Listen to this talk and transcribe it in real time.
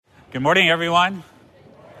Good morning, everyone.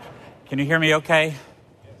 Can you hear me okay?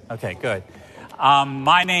 Okay, good.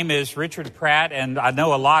 My name is Richard Pratt, and I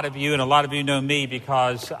know a lot of you, and a lot of you know me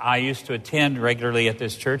because I used to attend regularly at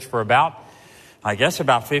this church for about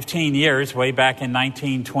 15 years, way back in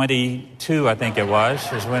 1922, I think it was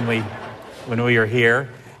when we were here.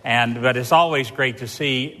 But it's always great to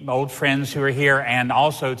see old friends who are here, and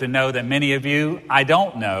also to know that many of you I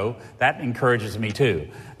don't know. That encourages me too.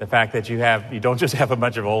 The fact that you don't just have a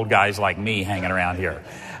bunch of old guys like me hanging around here.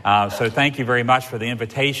 So thank you very much for the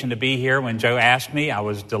invitation to be here. When Joe asked me, I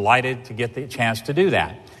was delighted to get the chance to do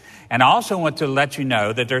that. And I also want to let you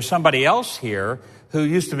know that there's somebody else here who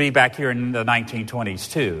used to be back here in the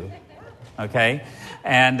 1920s too. Okay?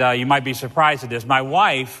 And you might be surprised at this. My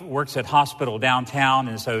wife works at hospital downtown,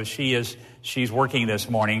 and so she's working this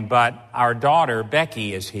morning. But our daughter,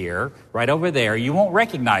 Becky, is here, right over there. You won't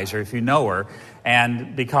recognize her if you know her,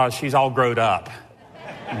 and because she's all grown up.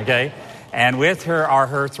 Okay? And with her are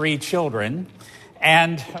her 3 children.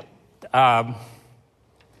 And I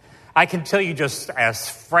can tell you just as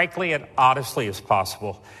frankly and honestly as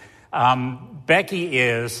possible, Becky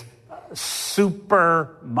is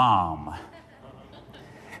super mom.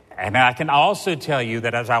 And I can also tell you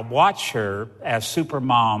that as I watch her as super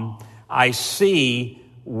mom, I see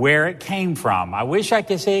where it came from. I wish I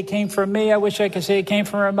could say it came from me. I wish I could say it came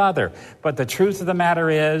from her mother. But the truth of the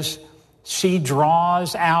matter is, she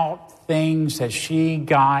draws out things that she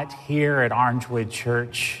got here at Orangewood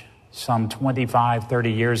Church some 25,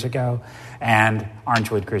 30 years ago, and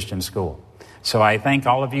Orangewood Christian School. So I thank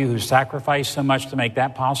all of you who sacrificed so much to make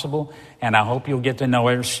that possible, and I hope you'll get to know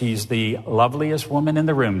her. She's the loveliest woman in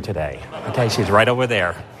the room today. Okay, she's right over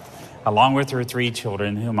there, along with her 3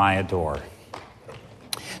 children, whom I adore.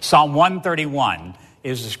 Psalm 131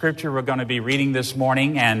 is the scripture we're going to be reading this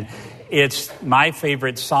morning, and it's my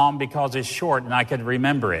favorite psalm because it's short and I could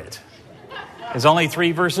remember it. It's only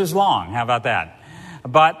 3 verses long. How about that?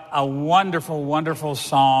 But a wonderful, wonderful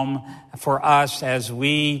psalm for us as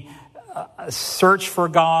we search for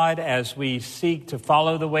God, as we seek to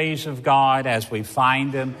follow the ways of God, as we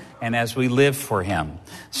find Him, and as we live for Him.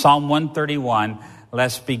 Psalm 131,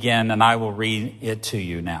 let's begin, and I will read it to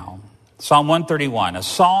you now. Psalm 131, a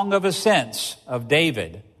song of ascents of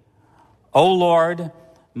David. O Lord,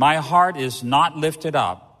 my heart is not lifted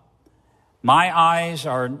up. My eyes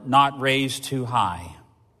are not raised too high.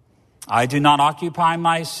 I do not occupy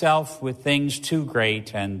myself with things too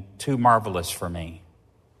great and too marvelous for me.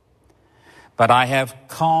 But I have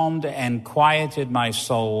calmed and quieted my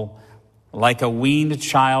soul like a weaned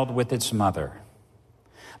child with its mother.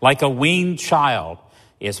 Like a weaned child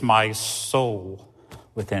is my soul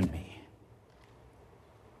within me.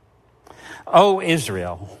 O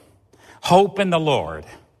Israel, hope in the Lord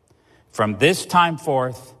from this time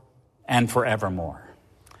forth and forevermore.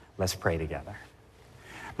 Let's pray together.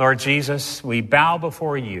 Lord Jesus, we bow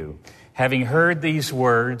before you, having heard these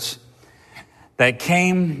words that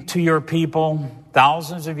came to your people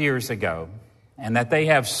thousands of years ago, and that they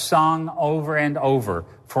have sung over and over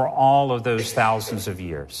for all of those thousands of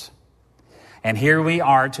years. And here we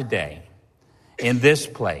are today, in this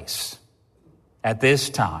place, at this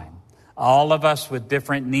time, all of us with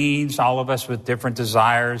different needs, all of us with different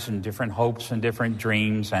desires and different hopes and different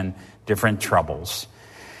dreams and different troubles.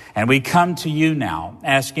 And we come to you now,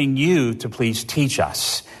 asking you to please teach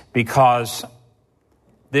us, because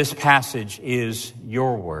this passage is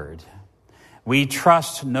your word. We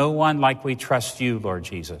trust no one like we trust you, Lord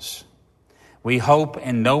Jesus. We hope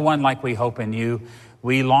in no one like we hope in you.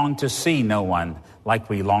 We long to see no one like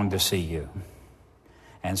we long to see you.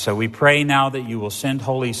 And so we pray now that you will send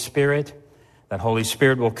Holy Spirit, that Holy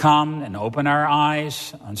Spirit will come and open our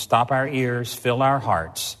eyes, unstop our ears, fill our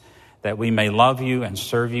hearts, that we may love you and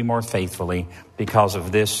serve you more faithfully because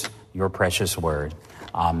of this, your precious word.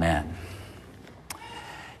 Amen.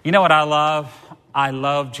 You know what I love? I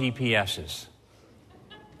love GPSs.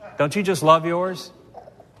 Don't you just love yours?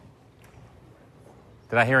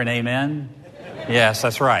 Did I hear an amen? Yes,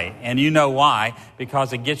 that's right. And you know why?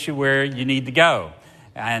 Because it gets you where you need to go.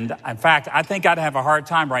 And in fact, I think I'd have a hard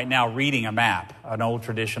time right now reading a map, an old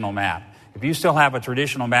traditional map. If you still have a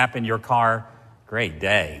traditional map in your car, great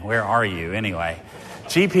day. Where are you anyway?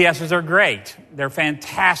 GPSs are great. They're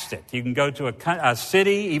fantastic. You can go to a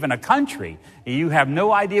city, even a country. You have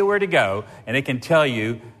no idea where to go, and it can tell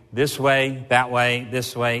you this way, that way,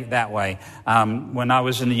 this way, that way. When I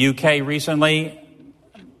was in the UK recently,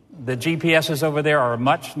 the GPSs over there are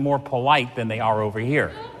much more polite than they are over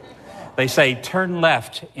here. They say, turn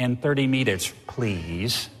left in 30 meters,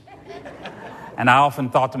 please. And I often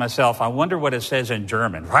thought to myself, I wonder what it says in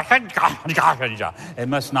German. It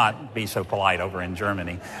must not be so polite over in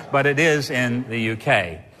Germany, but it is in the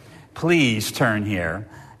UK. Please turn here.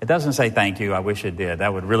 It doesn't say thank you. I wish it did.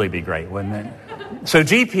 That would really be great, wouldn't it? So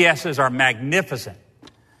GPSs are magnificent.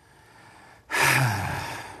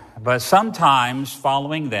 But sometimes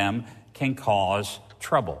following them can cause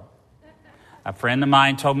trouble. A friend of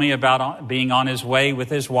mine told me about being on his way with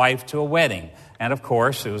his wife to a wedding. And of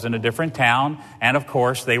course, it was in a different town. And of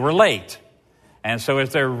course, they were late. And so as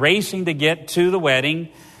they're racing to get to the wedding,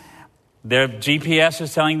 their GPS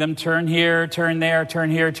is telling them, turn here, turn there,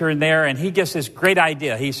 turn here, turn there. And he gets this great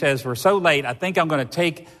idea. He says, we're so late, I think I'm going to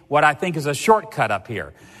take what I think is a shortcut up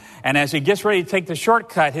here. And as he gets ready to take the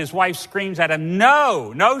shortcut, his wife screams at him,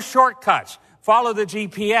 no shortcuts. Follow the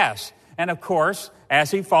GPS. And of course, as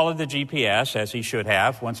he followed the GPS, as he should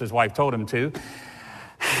have, once his wife told him to,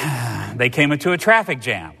 they came into a traffic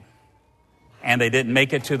jam. And they didn't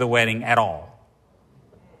make it to the wedding at all.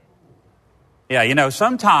 Yeah,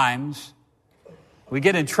 sometimes we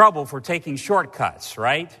get in trouble for taking shortcuts,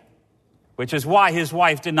 right? Which is why his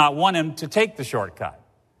wife did not want him to take the shortcut.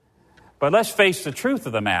 But let's face the truth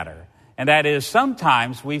of the matter, and that is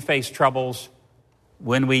sometimes we face troubles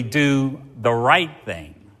when we do the right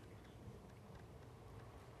thing.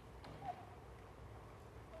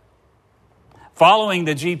 Following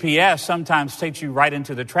the GPS sometimes takes you right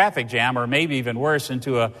into the traffic jam, or maybe even worse,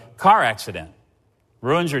 into a car accident.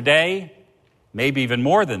 Ruins your day, maybe even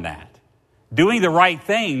more than that. Doing the right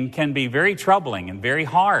thing can be very troubling and very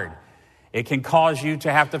hard. It can cause you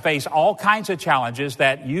to have to face all kinds of challenges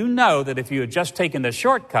that you know that if you had just taken the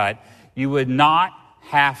shortcut, you would not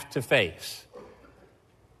have to face.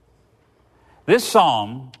 This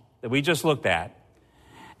psalm that we just looked at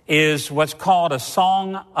is what's called a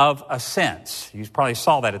song of ascents. You probably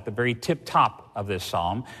saw that at the very tip top of this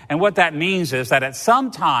psalm. And what that means is that at some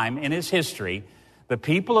time in its history, the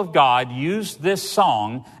people of God used this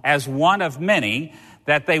song as one of many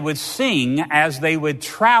that they would sing as they would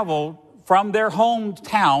travel from their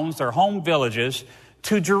hometowns, their home villages,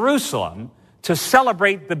 to Jerusalem to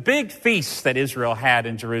celebrate the big feasts that Israel had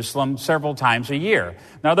in Jerusalem several times a year.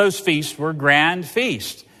 Now, those feasts were grand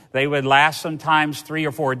feasts. They would last sometimes 3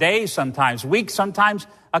 or 4 days, sometimes weeks, sometimes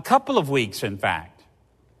a couple of weeks, in fact.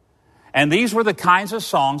 And these were the kinds of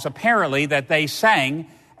songs, apparently, that they sang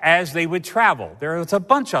as they would travel. There was a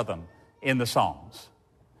bunch of them in the Psalms.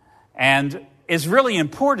 And it's really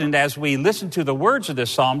important as we listen to the words of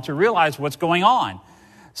this psalm to realize what's going on.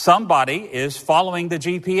 Somebody is following the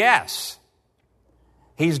GPS.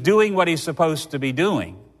 He's doing what he's supposed to be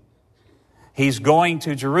doing. He's going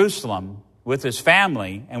to Jerusalem with his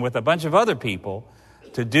family and with a bunch of other people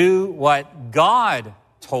to do what God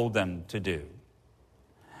told them to do.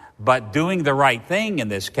 But doing the right thing in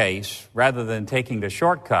this case, rather than taking the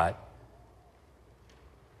shortcut,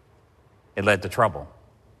 it led to trouble.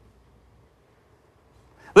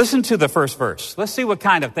 Listen to the first verse. Let's see what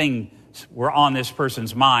kind of things were on this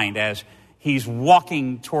person's mind as he's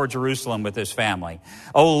walking toward Jerusalem with his family.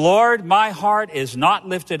 O Lord, my heart is not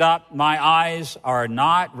lifted up. My eyes are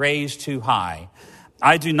not raised too high.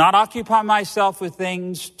 I do not occupy myself with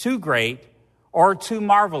things too great or too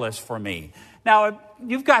marvelous for me. Now,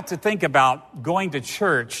 you've got to think about going to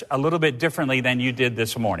church a little bit differently than you did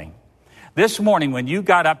this morning. This morning, when you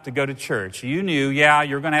got up to go to church, you knew,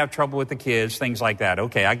 you're going to have trouble with the kids, things like that.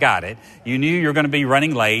 Okay, I got it. You knew you're going to be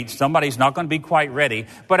running late. Somebody's not going to be quite ready.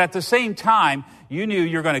 But at the same time, you knew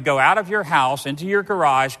you're going to go out of your house, into your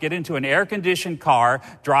garage, get into an air-conditioned car,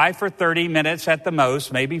 drive for 30 minutes at the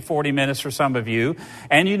most, maybe 40 minutes for some of you,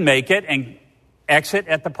 and you'd make it and exit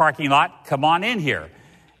at the parking lot, come on in here.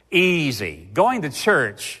 Easy. Going to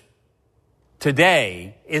church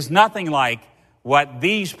today is nothing like what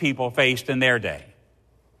these people faced in their day.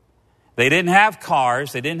 They didn't have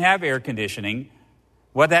cars. They didn't have air conditioning.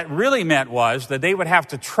 What that really meant was that they would have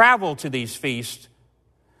to travel to these feasts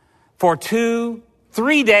for 2-3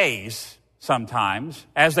 days sometimes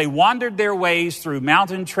as they wandered their ways through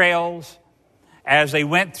mountain trails, as they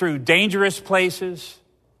went through dangerous places,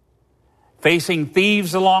 facing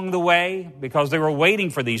thieves along the way because they were waiting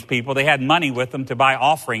for these people. They had money with them to buy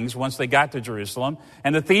offerings once they got to Jerusalem,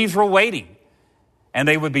 and the thieves were waiting. And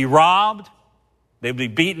they would be robbed, they would be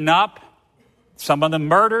beaten up, some of them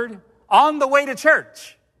murdered, on the way to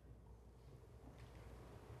church.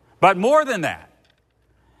 But more than that,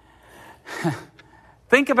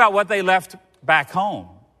 think about what they left back home,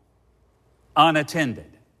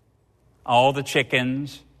 unattended. All the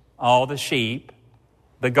chickens, all the sheep,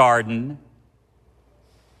 the garden.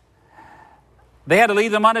 They had to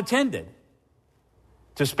leave them unattended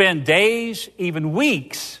to spend days, even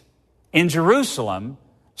weeks, in Jerusalem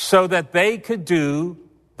so that they could do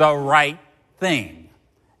the right thing,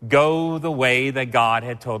 go the way that God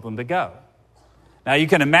had told them to go. Now, you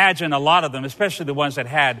can imagine a lot of them, especially the ones that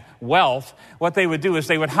had wealth, what they would do is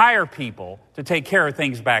they would hire people to take care of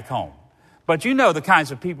things back home. But you know the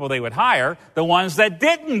kinds of people they would hire, the ones that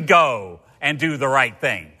didn't go and do the right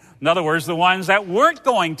thing. In other words, the ones that weren't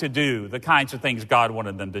going to do the kinds of things God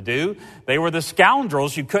wanted them to do. They were the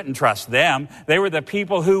scoundrels. You couldn't trust them. They were the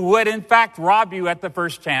people who would, in fact, rob you at the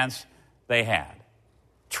first chance they had.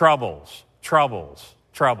 Troubles, troubles,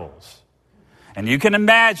 troubles. And you can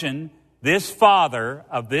imagine this father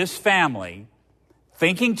of this family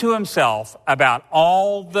thinking to himself about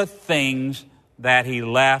all the things that he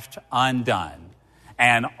left undone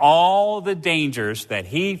and all the dangers that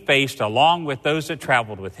he faced along with those that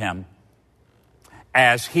traveled with him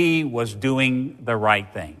as he was doing the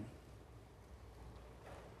right thing.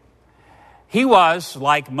 He was,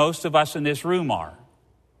 like most of us in this room are,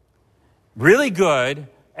 really good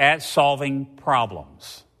at solving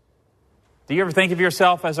problems. Do you ever think of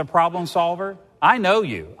yourself as a problem solver? I know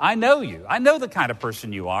you. I know you. I know the kind of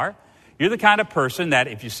person you are. You're the kind of person that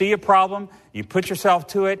if you see a problem, you put yourself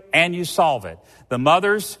to it and you solve it. The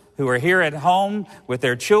mothers who are here at home with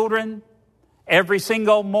their children, every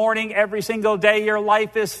single morning, every single day, your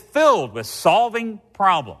life is filled with solving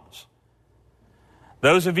problems.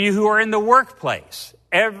 Those of you who are in the workplace,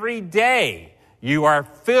 every day you are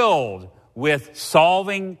filled with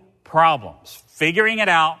solving problems, figuring it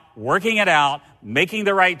out, working it out, making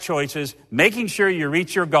the right choices, making sure you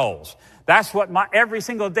reach your goals. That's what every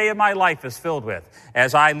single day of my life is filled with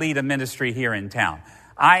as I lead a ministry here in town.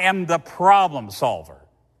 I am the problem solver.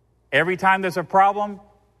 Every time there's a problem,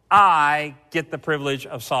 I get the privilege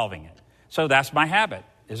of solving it. So that's my habit.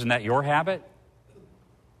 Isn't that your habit?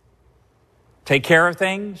 Take care of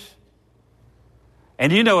things.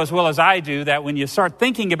 And you know as well as I do that when you start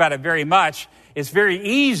thinking about it very much, it's very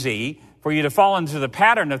easy for you to fall into the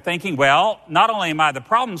pattern of thinking, well, not only am I the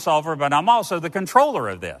problem solver, but I'm also the controller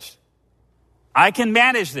of this. I can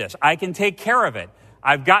manage this. I can take care of it.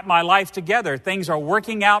 I've got my life together. Things are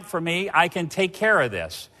working out for me. I can take care of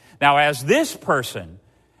this. Now, as this person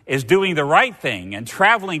is doing the right thing and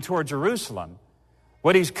traveling toward Jerusalem,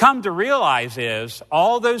 what he's come to realize is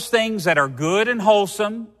all those things that are good and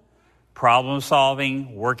wholesome, problem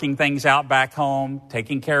solving, working things out back home,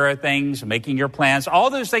 taking care of things, making your plans, all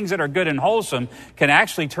those things that are good and wholesome can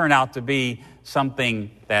actually turn out to be something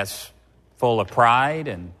that's full of pride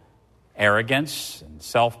and arrogance and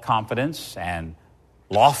self-confidence and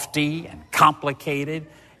lofty and complicated,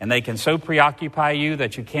 and they can so preoccupy you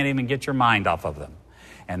that you can't even get your mind off of them.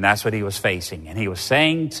 And that's what he was facing. And he was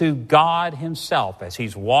saying to God himself as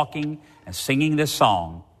he's walking and singing this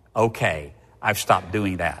song, okay, I've stopped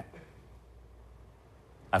doing that.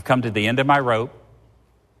 I've come to the end of my rope.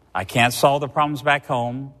 I can't solve the problems back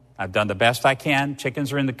home. I've done the best I can.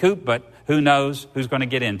 Chickens are in the coop, but who knows who's going to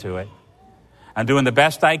get into it. I'm doing the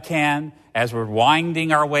best I can as we're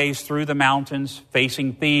winding our ways through the mountains,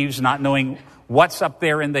 facing thieves, not knowing what's up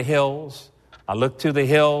there in the hills. I look to the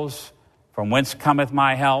hills, from whence cometh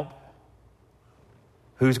my help.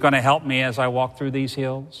 Who's going to help me as I walk through these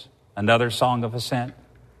hills? Another song of ascent.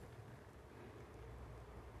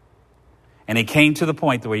 And he came to the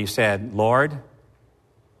point where he said, Lord,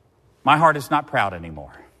 my heart is not proud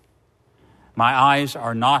anymore. My eyes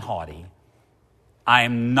are not haughty. I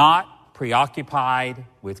am not preoccupied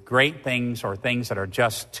with great things or things that are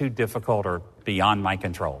just too difficult or beyond my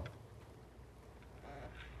control.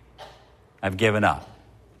 I've given up.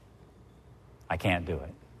 I can't do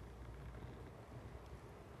it.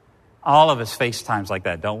 All of us face times like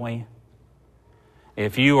that, don't we?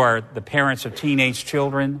 If you are the parents of teenage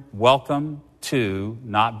children, welcome to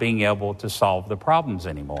not being able to solve the problems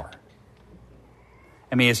anymore.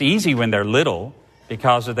 I mean, it's easy when they're little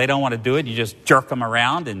because if they don't want to do it, you just jerk them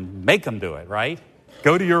around and make them do it, right?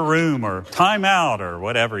 Go to your room or time out or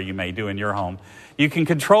whatever you may do in your home. You can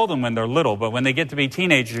control them when they're little, but when they get to be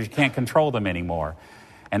teenagers, you can't control them anymore.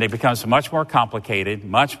 And it becomes much more complicated,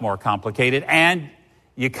 and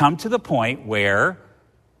you come to the point where,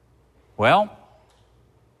 well,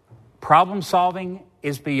 problem solving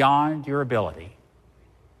is beyond your ability.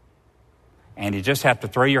 And you just have to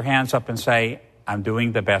throw your hands up and say, I'm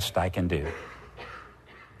doing the best I can do.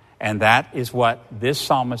 And that is what this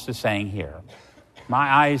psalmist is saying here. My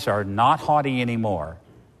eyes are not haughty anymore.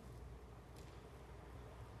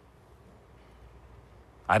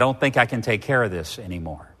 I don't think I can take care of this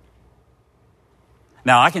anymore.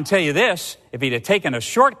 Now, I can tell you this, if he'd have taken a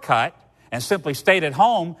shortcut and simply stayed at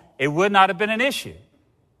home, it would not have been an issue.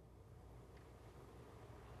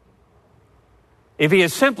 If he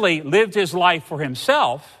had simply lived his life for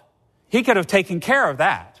himself, he could have taken care of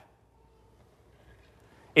that.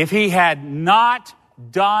 If he had not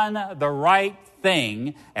done the right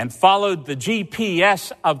thing and followed the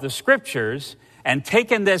GPS of the Scriptures and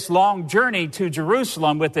taken this long journey to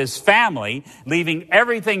Jerusalem with his family, leaving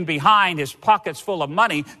everything behind, his pockets full of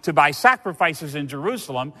money to buy sacrifices in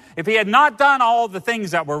Jerusalem, if he had not done all the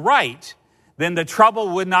things that were right, then the trouble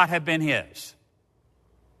would not have been his.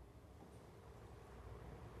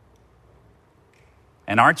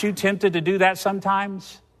 And aren't you tempted to do that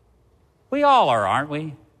sometimes? We all are, aren't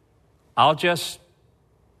we? I'll just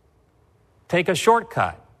take a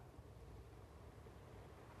shortcut.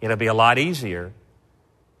 It'll be a lot easier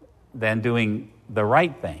than doing the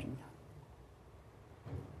right thing.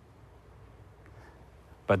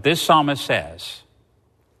 But this psalmist says,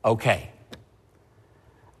 okay,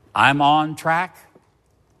 I'm on track.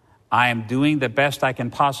 I am doing the best I can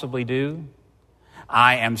possibly do.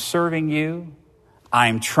 I am serving you. I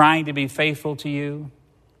am trying to be faithful to you.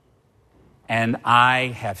 And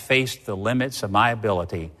I have faced the limits of my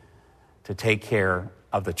ability to take care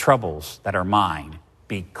of the troubles that are mine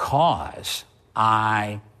because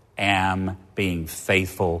I am being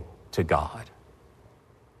faithful to God.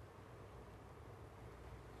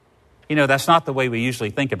 You know, that's not the way we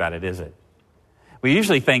usually think about it, is it? We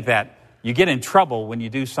usually think that you get in trouble when you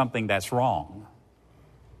do something that's wrong.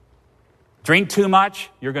 Drink too much,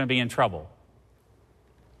 you're going to be in trouble.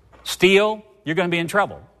 Steal, you're going to be in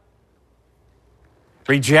trouble.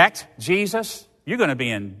 Reject Jesus, you're going to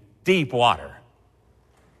be in deep water.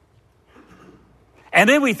 And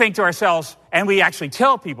then we think to ourselves, and we actually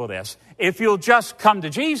tell people this, if you'll just come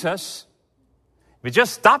to Jesus, if you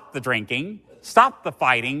just stop the drinking, stop the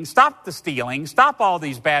fighting, stop the stealing, stop all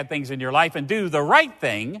these bad things in your life and do the right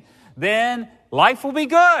thing, then life will be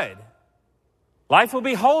good. Life will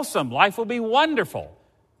be wholesome. Life will be wonderful.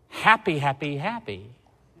 Happy, happy, happy.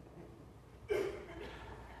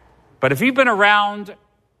 But if you've been around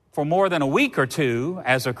for more than a week or two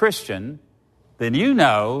as a Christian, then you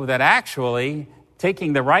know that actually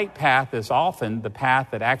taking the right path is often the path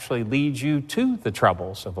that actually leads you to the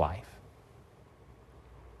troubles of life.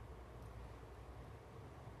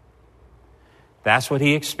 That's what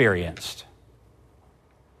he experienced.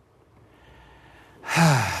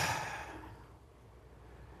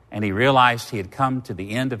 And he realized he had come to the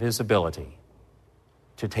end of his ability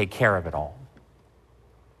to take care of it all.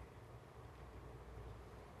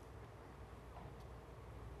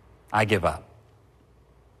 I give up.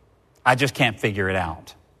 I just can't figure it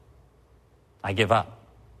out. I give up.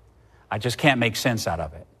 I just can't make sense out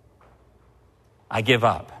of it. I give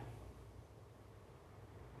up.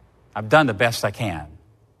 I've done the best I can.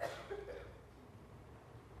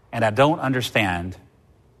 And I don't understand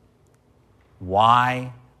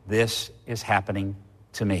why this is happening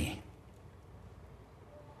to me.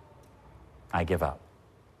 I give up.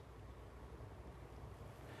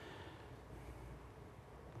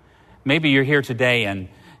 Maybe you're here today and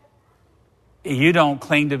you don't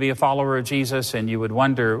claim to be a follower of Jesus and you would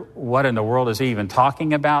wonder, what in the world is he even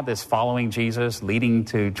talking about, this following Jesus leading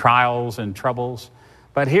to trials and troubles?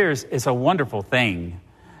 But it's a wonderful thing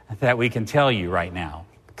that we can tell you right now.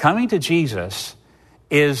 Coming to Jesus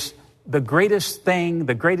is the greatest thing,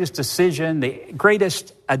 the greatest decision, the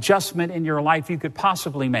greatest adjustment in your life you could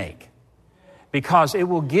possibly make, because it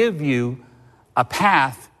will give you a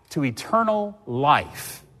path to eternal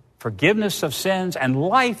life. Forgiveness of sins and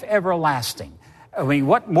life everlasting. I mean,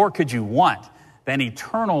 what more could you want than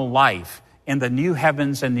eternal life in the new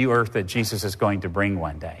heavens and new earth that Jesus is going to bring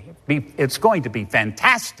one day? It's going to be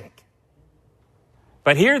fantastic.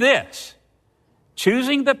 But hear this.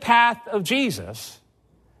 Choosing the path of Jesus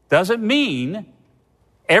doesn't mean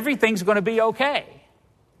everything's going to be okay.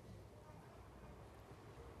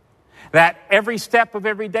 That every step of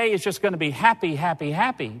every day is just going to be happy, happy,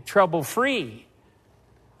 happy, trouble-free.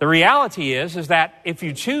 The reality is that if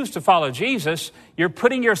you choose to follow Jesus, you're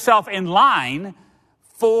putting yourself in line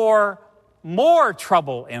for more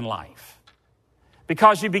trouble in life,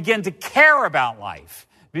 because you begin to care about life.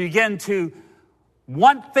 You begin to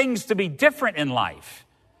want things to be different in life.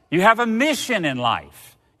 You have a mission in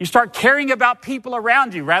life. You start caring about people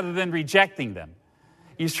around you rather than rejecting them.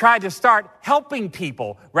 You try to start helping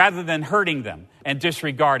people rather than hurting them and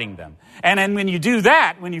disregarding them. And then when you do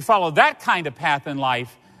that, when you follow that kind of path in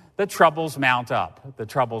life, the troubles mount up. The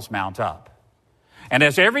troubles mount up. And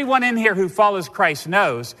as everyone in here who follows Christ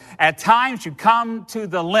knows, at times you come to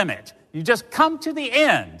the limit. You just come to the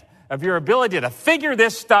end of your ability to figure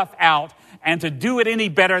this stuff out and to do it any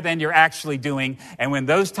better than you're actually doing. And when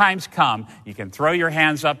those times come, you can throw your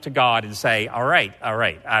hands up to God and say, all right,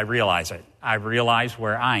 I realize it. I realize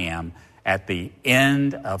where I am at the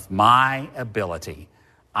end of my ability.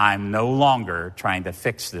 I'm no longer trying to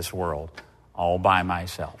fix this world all by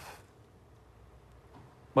myself.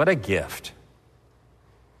 What a gift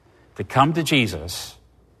to come to Jesus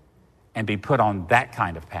and be put on that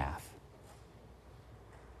kind of path.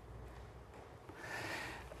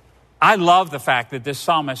 I love the fact that this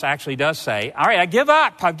psalmist actually does say, all right, I give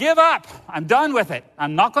up. I'm done with it.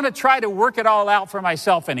 I'm not going to try to work it all out for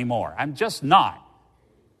myself anymore. I'm just not.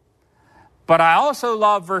 But I also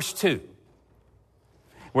love verse 2,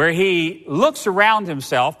 where he looks around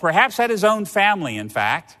himself, perhaps at his own family, in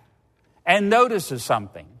fact, and notices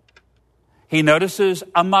something. He notices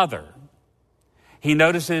a mother. He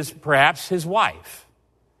notices perhaps his wife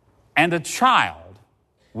and a child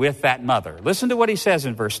with that mother. Listen to what he says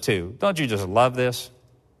in verse 2. Don't you just love this?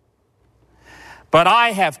 But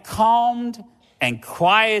I have calmed and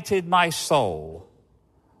quieted my soul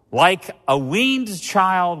like a weaned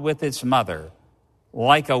child with its mother.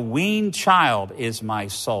 Like a weaned child is my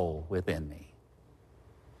soul within me.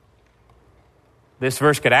 This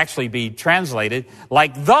verse could actually be translated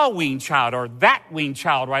like the weaned child or that weaned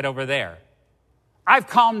child right over there. I've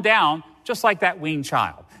calmed down just like that weaned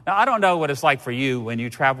child. Now, I don't know what it's like for you when you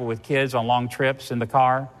travel with kids on long trips in the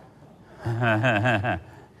car. My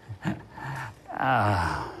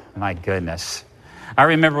goodness. I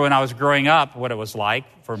remember when I was growing up what it was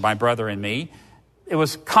like for my brother and me. It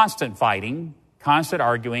was constant fighting, constant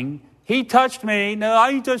arguing. He touched me. No,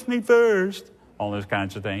 he touched me first. All those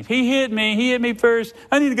kinds of things. He hit me first.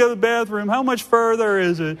 I need to go to the bathroom. How much further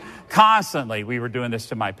is it? Constantly, we were doing this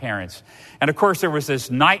to my parents. And of course, there was this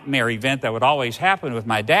nightmare event that would always happen with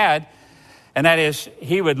my dad. And that is,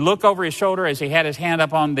 he would look over his shoulder as he had his hand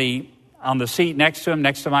up on the seat next to him,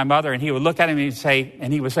 next to my mother. And he would look at him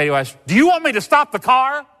and he would say to us, do you want me to stop the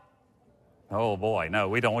car? Oh boy, no,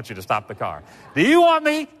 we don't want you to stop the car. Do you want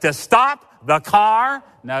me to stop the car?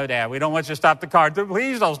 No, Dad, we don't want you to stop the car.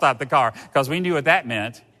 Please don't stop the car. Because we knew what that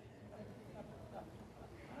meant.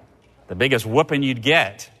 The biggest whooping you'd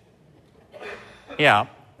get. Yeah,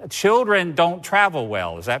 children don't travel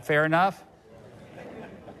well. Is that fair enough?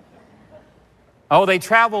 Oh, they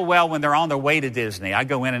travel well when they're on their way to Disney. I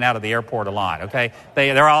go in and out of the airport a lot, okay?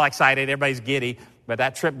 They're all excited. Everybody's giddy. But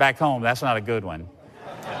that trip back home, that's not a good one.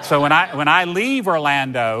 So when I leave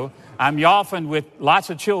Orlando, I'm often with lots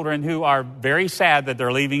of children who are very sad that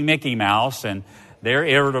they're leaving Mickey Mouse, and they're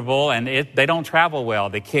irritable, and they don't travel well.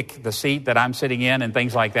 They kick the seat that I'm sitting in and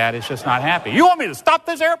things like that. It's just not happy. You want me to stop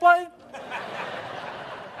this airplane?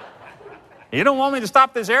 You don't want me to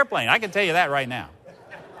stop this airplane. I can tell you that right now.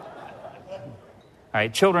 All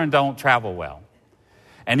right, children don't travel well.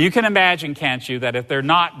 And you can imagine, can't you, that if they're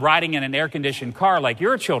not riding in an air-conditioned car like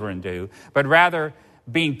your children do, but rather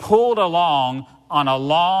being pulled along on a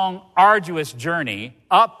long, arduous journey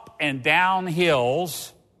up and down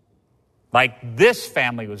hills like this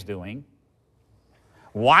family was doing,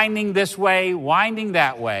 winding this way, winding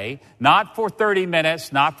that way, not for 30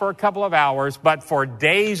 minutes, not for a couple of hours, but for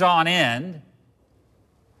days on end.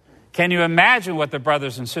 Can you imagine what the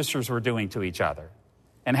brothers and sisters were doing to each other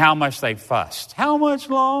and how much they fussed? How much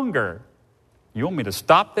longer? You want me to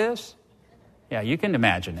stop this? Yeah, you can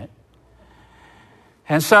imagine it.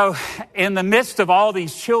 And so in the midst of all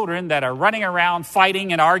these children that are running around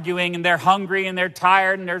fighting and arguing, and they're hungry and they're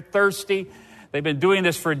tired and they're thirsty, they've been doing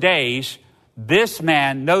this for days, this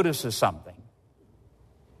man notices something.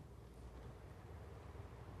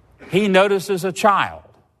 He notices a child,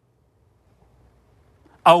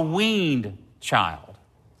 a weaned child,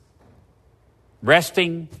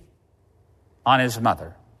 resting on his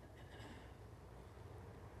mother.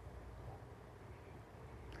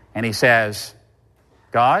 And he says,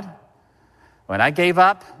 God, when I gave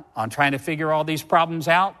up on trying to figure all these problems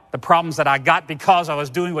out, the problems that I got because I was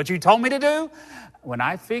doing what you told me to do, when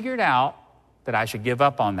I figured out that I should give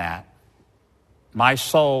up on that, my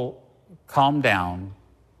soul calmed down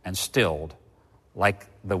and stilled like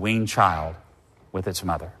the weaned child with its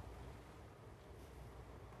mother.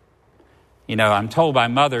 You know, I'm told by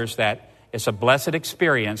mothers that it's a blessed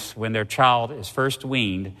experience when their child is first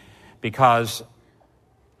weaned because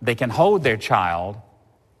they can hold their child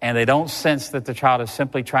and they don't sense that the child is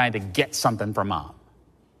simply trying to get something from mom.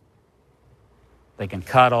 They can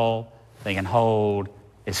cuddle, they can hold,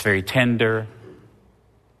 it's very tender.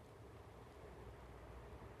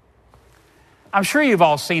 I'm sure you've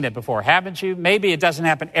all seen it before, haven't you? Maybe it doesn't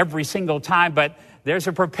happen every single time, but there's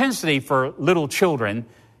a propensity for little children,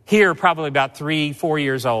 here probably about 3-4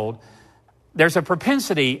 years old, there's a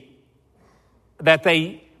propensity that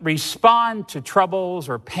they respond to troubles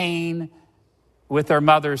or pain with their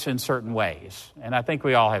mothers in certain ways. And I think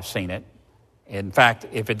we all have seen it. In fact,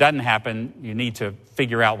 if it doesn't happen, you need to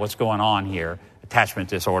figure out what's going on here, attachment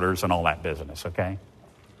disorders and all that business, okay?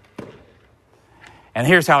 And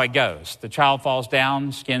here's how it goes. The child falls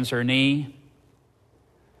down, skins her knee.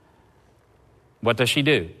 What does she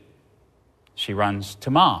do? She runs to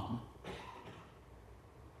mom.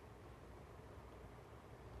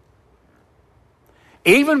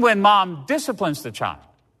 Even when mom disciplines the child,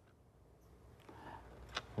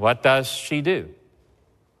 what does she do?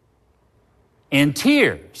 In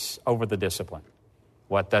tears over the discipline,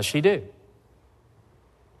 what does she do?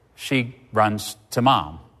 She runs to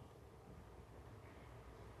mom.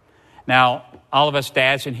 Now, all of us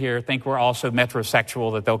dads in here think we're also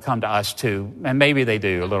metrosexual, that they'll come to us too, and maybe they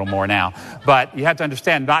do a little more now. But you have to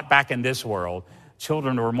understand, not back in this world.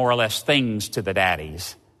 Children were more or less things to the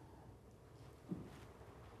daddies.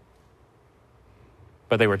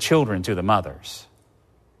 But they were children to the mothers.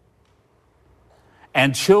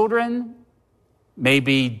 And children may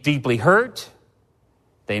be deeply hurt.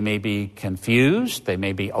 They may be confused. They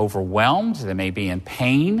may be overwhelmed. They may be in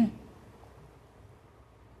pain.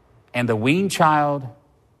 And the weaned child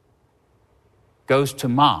goes to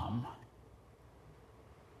mom.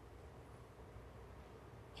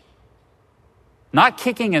 Not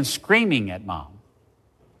kicking and screaming at mom,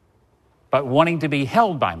 but wanting to be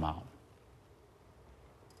held by mom.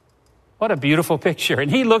 What a beautiful picture. And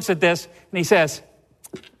he looks at this and he says,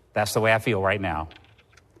 that's the way I feel right now.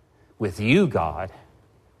 With you, God,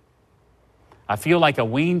 I feel like a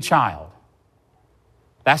weaned child.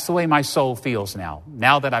 That's the way my soul feels now.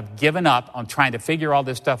 Now that I've given up on trying to figure all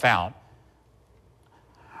this stuff out.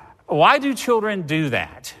 Why do children do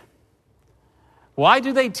that? Why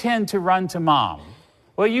do they tend to run to mom?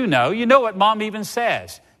 Well, you know what mom even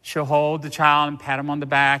says. She'll hold the child and pat him on the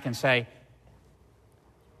back and say,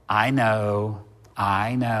 I know.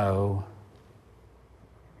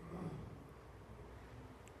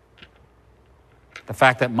 The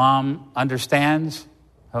fact that mom understands,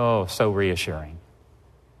 so reassuring.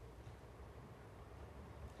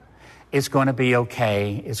 It's going to be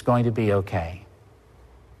okay. It's going to be okay.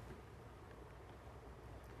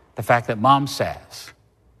 The fact that mom says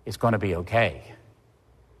it's going to be okay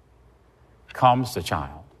calms the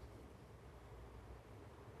child.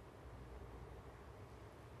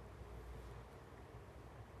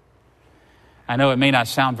 I know it may not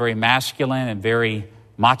sound very masculine and very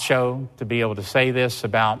macho to be able to say this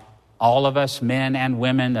about all of us, men and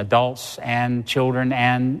women, adults and children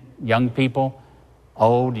and young people.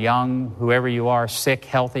 Old, young, whoever you are, sick,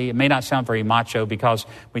 healthy. It may not sound very macho because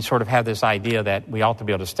we sort of have this idea that we ought to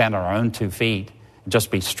be able to stand on our own 2 feet and just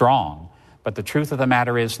be strong. But the truth of the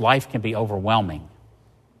matter is life can be overwhelming.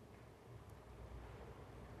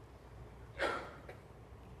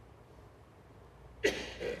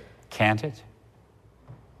 Can't it?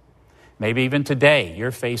 Maybe even today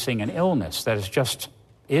you're facing an illness that is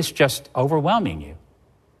just overwhelming you.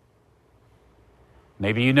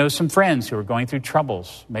 Maybe you know some friends who are going through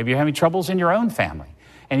troubles. Maybe you're having troubles in your own family.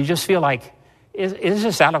 And you just feel like, is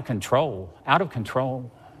this out of control? Out of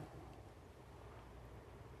control.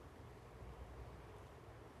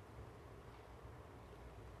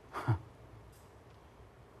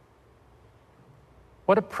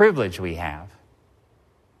 What a privilege we have.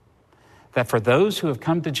 That for those who have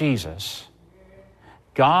come to Jesus,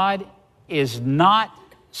 God is not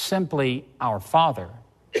simply our Father,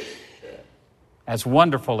 as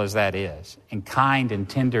wonderful as that is, and kind and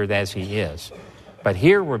tender as He is. But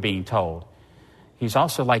here we're being told, He's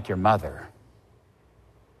also like your mother.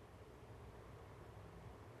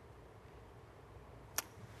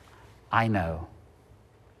 I know.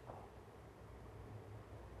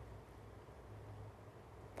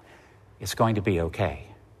 It's going to be okay.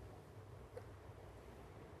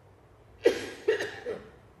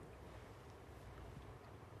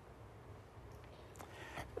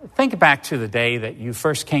 Think back to the day that you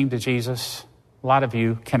first came to Jesus. A lot of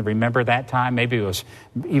you can remember that time. Maybe it was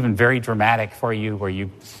even very dramatic for you where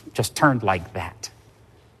you just turned like that.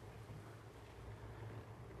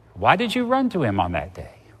 Why did you run to Him on that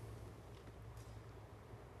day?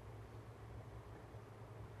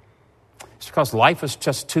 It's because life was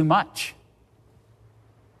just too much.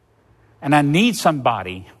 And I need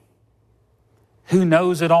somebody who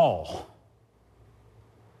knows it all.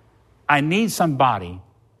 I need somebody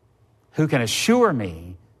who can assure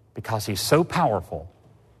me, because He's so powerful,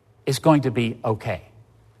 it's going to be okay.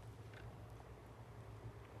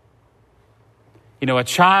 You know, a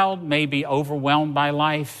child may be overwhelmed by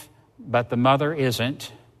life, but the mother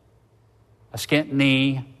isn't. A skint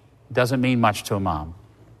knee doesn't mean much to a mom.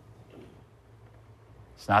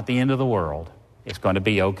 It's not the end of the world. It's going to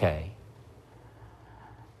be okay.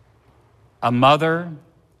 A mother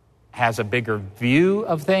has a bigger view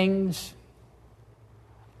of things.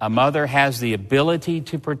 A mother has the ability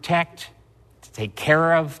to protect, to take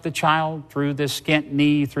care of the child through this skint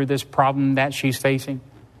knee, through this problem that she's facing.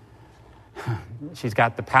 She's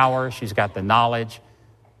got the power. She's got the knowledge.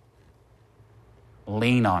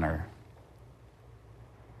 Lean on her.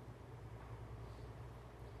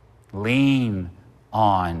 Lean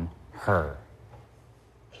on her.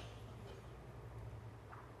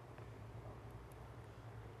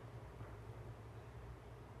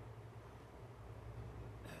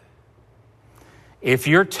 If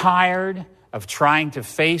you're tired of trying to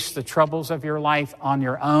face the troubles of your life on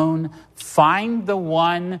your own, find the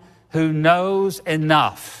one who knows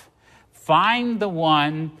enough. Find the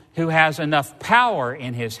one who has enough power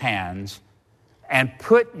in his hands and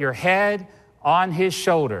put your head on his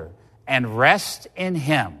shoulder and rest in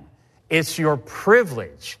him. It's your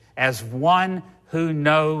privilege as one who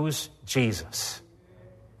knows Jesus.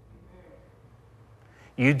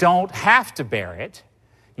 You don't have to bear it.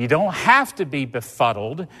 You don't have to be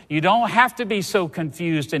befuddled. You don't have to be so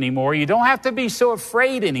confused anymore. You don't have to be so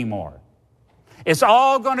afraid anymore. It's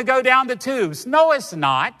all going to go down the tubes. No, it's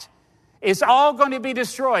not. It's all going to be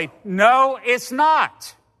destroyed. No, it's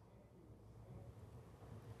not.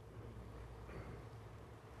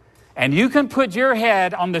 And you can put your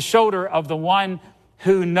head on the shoulder of the one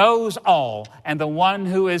who knows all and the one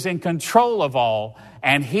who is in control of all,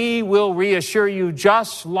 and he will reassure you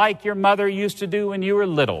just like your mother used to do when you were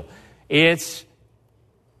little.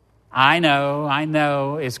 I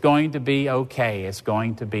know, it's going to be okay. It's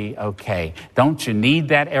going to be okay. Don't you need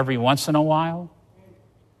that every once in a while?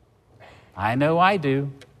 I know I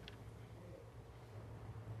do.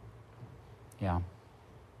 Yeah.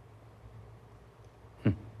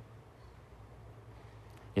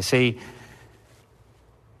 You see,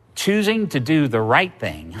 choosing to do the right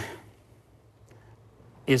thing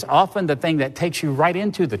is often the thing that takes you right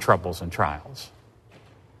into the troubles and trials.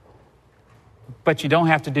 But you don't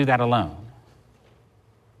have to do that alone.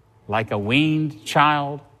 Like a weaned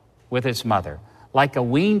child with its mother. Like a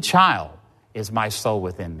weaned child is my soul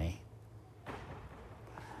within me.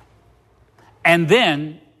 And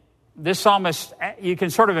then this psalmist, you can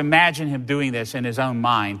sort of imagine him doing this in his own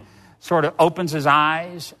mind, sort of opens his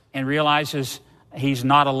eyes and realizes he's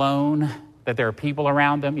not alone, that there are people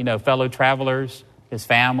around him, fellow travelers, his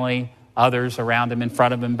family, others around him, in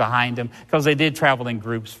front of him, behind him, because they did travel in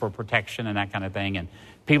groups for protection and that kind of thing. And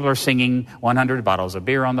people are singing 100 bottles of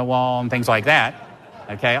beer on the wall and things like that,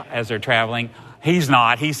 okay, as they're traveling. He's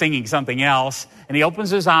not. He's singing something else. And he opens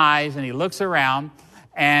his eyes and he looks around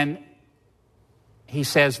and he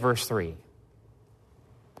says, verse 3,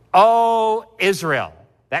 "Oh, Israel."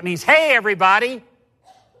 That means, hey, everybody.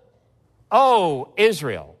 "Oh,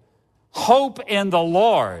 Israel, hope in the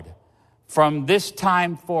Lord from this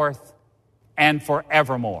time forth and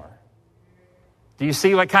forevermore." Do you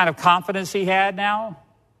see what kind of confidence he had now?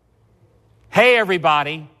 Hey,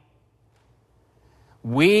 everybody.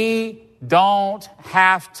 We don't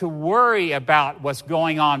have to worry about what's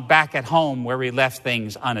going on back at home where we left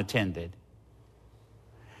things unattended.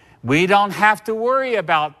 We don't have to worry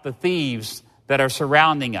about the thieves that are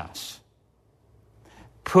surrounding us.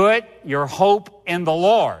 Put your hope in the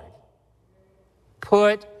Lord.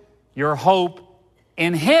 Put your hope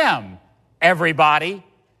in him, everybody,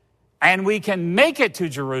 and we can make it to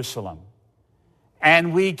Jerusalem,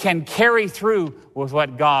 and we can carry through with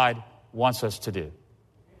what God wants us to do.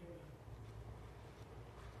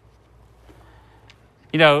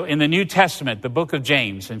 In the New Testament, the book of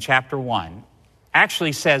James in chapter 1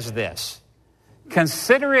 actually says this: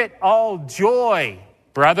 "Consider it all joy,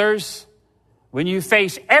 brothers, when you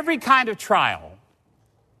face every kind of trial."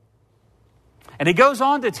 And he goes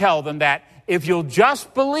on to tell them that if you'll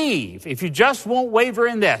just believe, if you just won't waver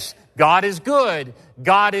in this, God is good,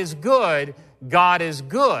 God is good, God is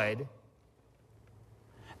good,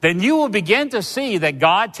 then you will begin to see that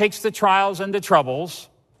God takes the trials and the troubles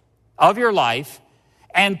of your life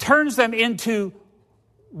and turns them into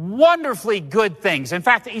wonderfully good things. In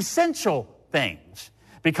fact, essential things.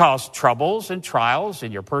 Because troubles and trials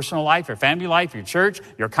in your personal life, your family life, your church,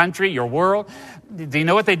 your country, your world, do you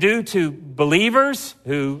know what they do to believers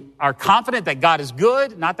who are confident that God is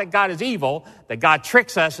good, not that God is evil, that God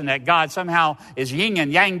tricks us and that God somehow is yin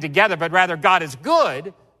and yang together, but rather God is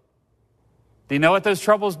good? Do you know what those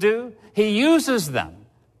troubles do? He uses them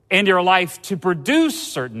in your life to produce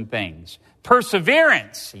certain things.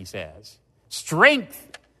 Perseverance, he says,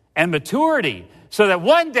 strength and maturity, so that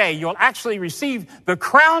one day you'll actually receive the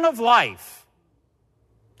crown of life.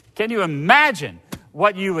 Can you imagine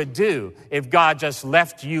what you would do if God just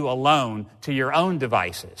left you alone to your own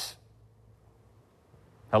devices?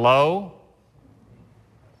 Hello?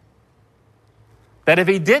 That if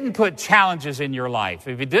he didn't put challenges in your life,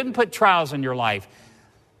 if he didn't put trials in your life,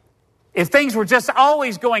 if things were just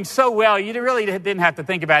always going so well, you really didn't have to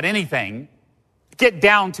think about anything, get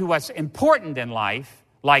down to what's important in life,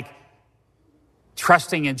 like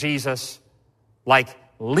trusting in Jesus, like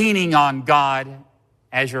leaning on God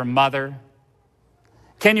as your mother.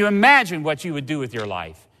 Can you imagine what you would do with your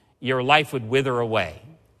life? Your life would wither away.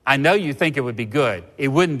 I know you think it would be good. It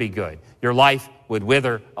wouldn't be good. Your life would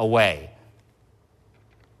wither away.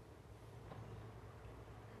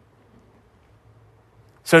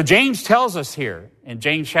 So James tells us here in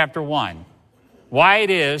James chapter 1 why it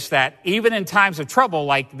is that even in times of trouble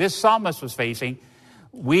like this psalmist was facing,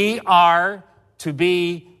 we are to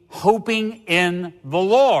be hoping in the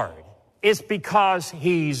Lord. It's because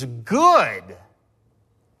he's good.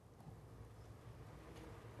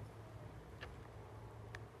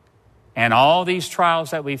 And all these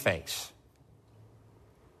trials that we face,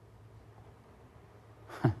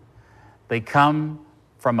 they come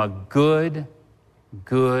from a good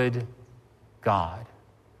God.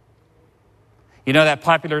 You know that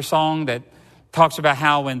popular song that talks about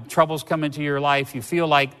how when troubles come into your life, you feel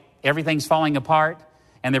like everything's falling apart?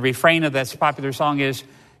 And the refrain of that popular song is,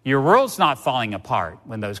 your world's not falling apart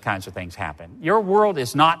when those kinds of things happen. Your world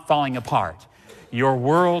is not falling apart. Your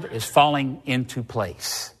world is falling into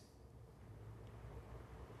place.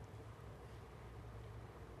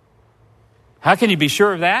 How can you be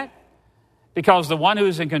sure of that? Because the one who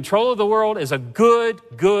is in control of the world is a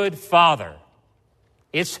good Father.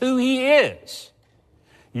 It's who he is.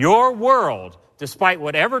 Your world, despite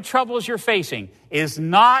whatever troubles you're facing, is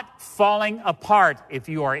not falling apart if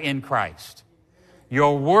you are in Christ.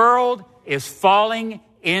 Your world is falling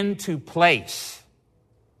into place.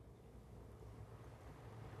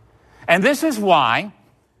 And this is why,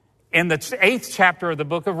 in the 8th chapter of the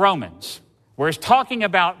book of Romans, where it's talking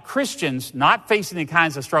about Christians not facing the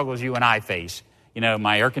kinds of struggles you and I face. You know,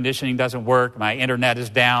 my air conditioning doesn't work, my internet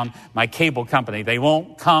is down, my cable company, they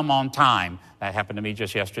won't come on time. That happened to me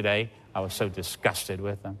just yesterday. I was so disgusted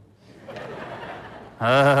with them.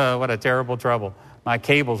 What a terrible trouble. My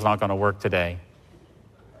cable's not going to work today.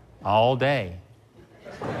 All day.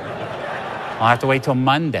 I'll have to wait till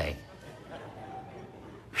Monday.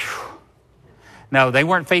 Whew. No, they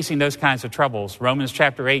weren't facing those kinds of troubles. Romans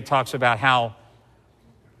chapter 8 talks about how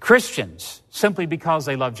Christians, simply because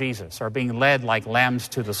they love Jesus, are being led like lambs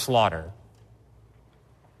to the slaughter.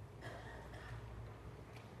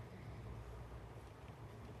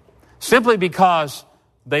 Simply because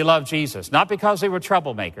they love Jesus, not because they were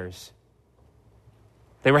troublemakers.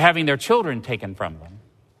 They were having their children taken from them.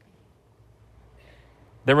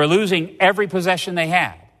 They were losing every possession they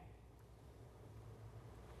had.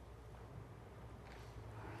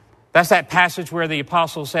 That's that passage where the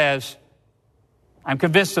apostle says, I'm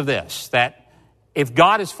convinced of this, that if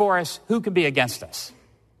God is for us, who can be against us?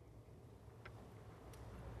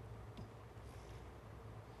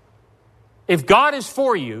 If God is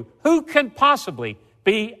for you, who can possibly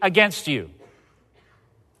be against you?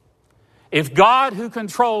 If God, who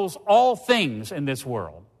controls all things in this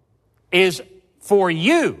world, is for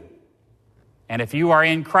you, and if you are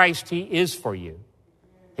in Christ, he is for you.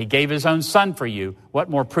 He gave his own son for you. What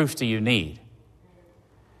more proof do you need?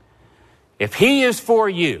 If he is for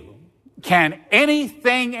you, can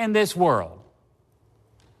anything in this world,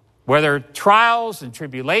 whether trials and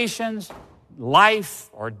tribulations, life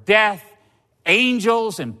or death,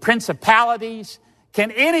 angels and principalities, can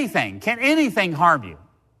anything harm you?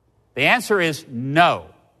 The answer is no.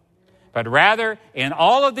 But rather, in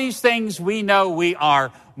all of these things, we know we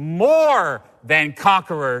are more than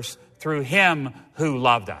conquerors through him who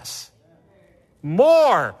loved us.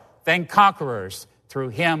 More than conquerors through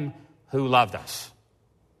him who loved us.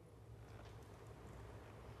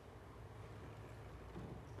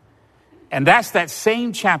 And that's that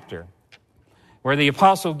same chapter where the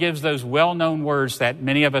apostle gives those well-known words that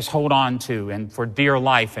many of us hold on to and for dear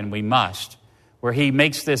life, and we must, where he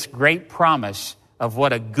makes this great promise of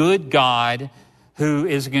what a good God who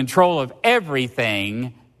is in control of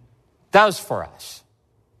everything does for us.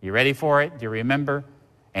 You ready for it? Do you remember?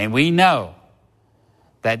 And we know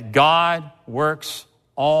that God works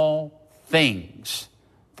all things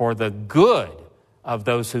for the good of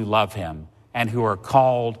those who love him and who are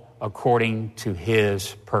called according to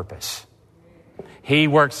his purpose. He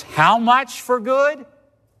works how much for good?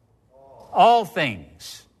 All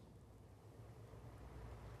things.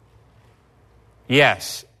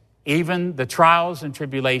 Yes, even the trials and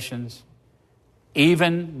tribulations,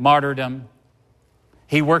 even martyrdom,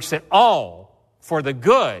 he works it all for the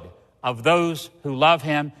good of those who love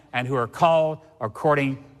him and who are called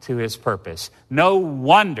according to his purpose. No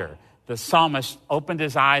wonder the psalmist opened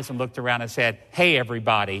his eyes and looked around and said, hey,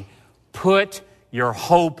 everybody, put your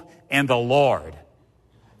hope in the Lord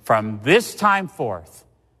from this time forth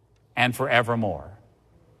and forevermore.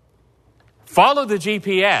 Follow the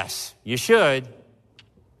GPS. You should.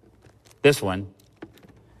 This one.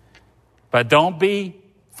 But don't be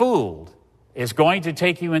fooled. It's going to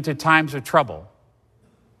take you into times of trouble.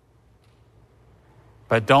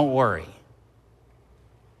 But don't worry.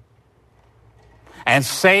 And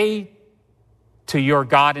say to your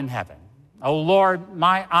God in heaven, oh Lord,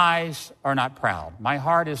 my eyes are not proud. My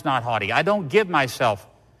heart is not haughty. I don't give myself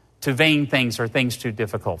to vain things or things too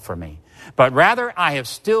difficult for me. But rather I have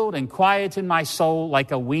stilled and quieted my soul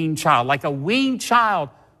like a weaned child. Like a weaned child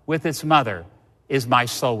with its mother is my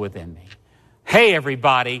soul within me. Hey,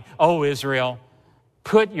 everybody, oh Israel,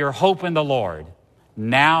 put your hope in the Lord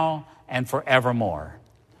now and forevermore.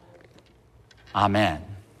 Amen.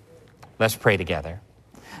 Let's pray together.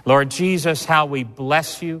 Lord Jesus, how we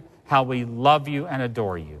bless you, how we love you and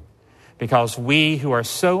adore you, because we who are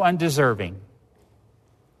so undeserving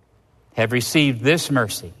have received this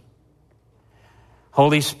mercy.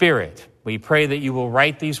 Holy Spirit, we pray that you will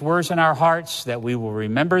write these words in our hearts, that we will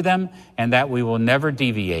remember them, and that we will never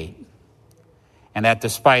deviate. And that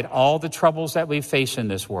despite all the troubles that we face in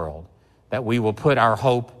this world, that we will put our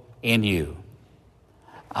hope in you.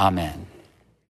 Amen.